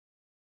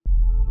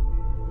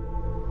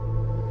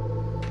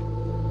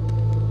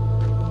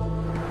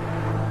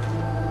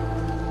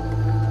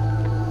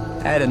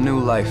I had a new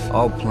life,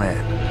 all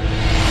planned.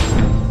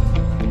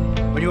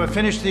 When you have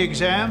finished the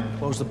exam,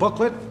 close the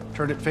booklet,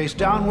 turn it face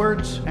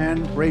downwards,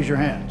 and raise your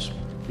hands.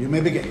 You may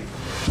begin.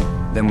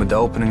 Then with the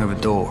opening of a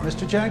door,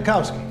 Mr.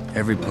 Jankowski.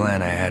 every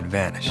plan I had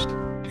vanished.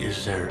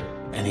 Is there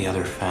any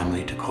other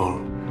family to call?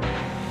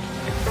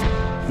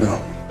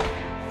 No,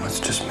 it's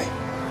just me.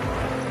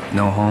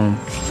 No home,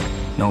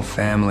 no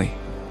family,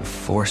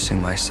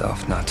 forcing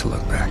myself not to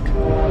look back.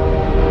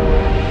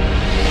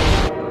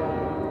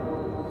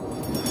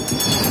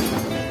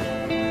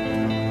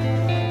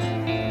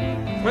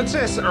 What's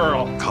this,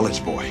 Earl?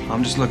 College boy.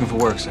 I'm just looking for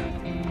work, sir.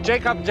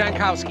 Jacob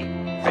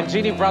Jankowski,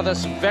 Fangini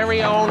Brothers'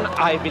 very own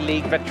Ivy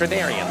League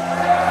veterinarian.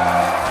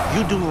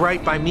 You do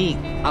right by me,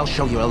 I'll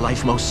show you a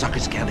life most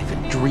suckers can't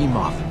even dream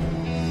of.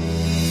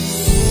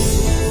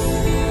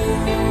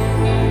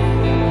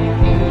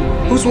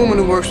 Who's the woman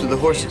who works with the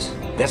horses?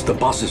 That's the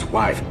boss's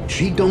wife.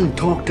 She don't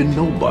talk to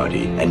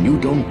nobody, and you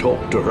don't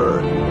talk to her.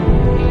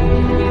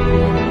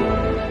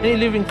 Any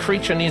living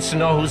creature needs to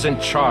know who's in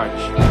charge.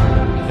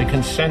 They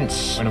can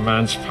sense when a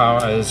man's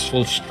power is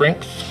full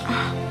strength,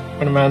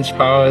 when a man's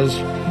power is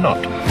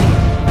not.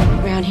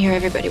 Around here,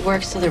 everybody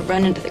works till they're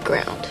run into the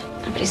ground.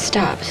 Nobody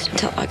stops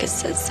until August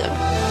says so.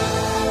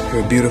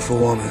 You're a beautiful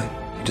woman.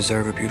 You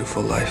deserve a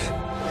beautiful life.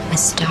 I'm a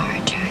star,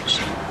 George.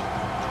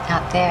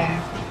 Out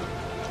there,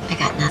 I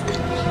got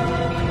nothing.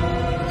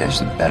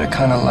 There's a better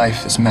kind of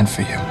life that's meant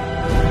for you.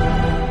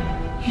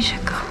 You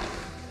should go.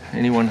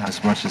 Anyone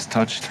as much as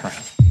touched her.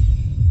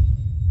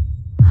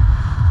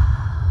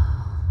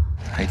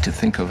 I hate to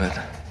think of it.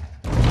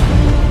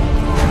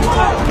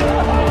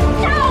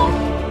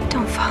 No!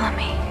 Don't follow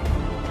me.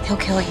 He'll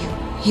kill you.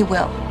 He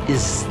will.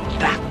 Is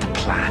that the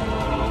plan?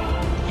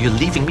 You're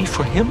leaving me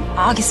for him?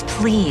 August,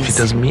 please. If it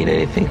doesn't mean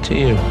anything to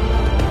you,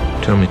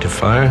 tell me to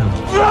fire him.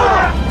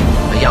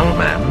 A young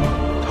man,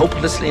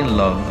 hopelessly in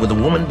love with a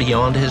woman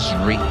beyond his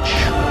reach.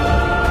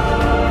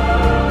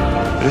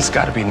 But it's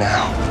gotta be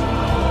now.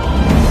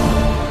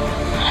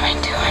 What am I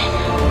doing?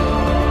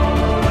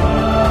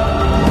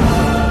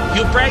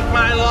 You break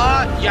my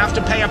law, you have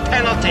to pay a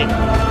penalty.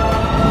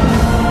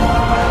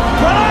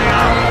 Run!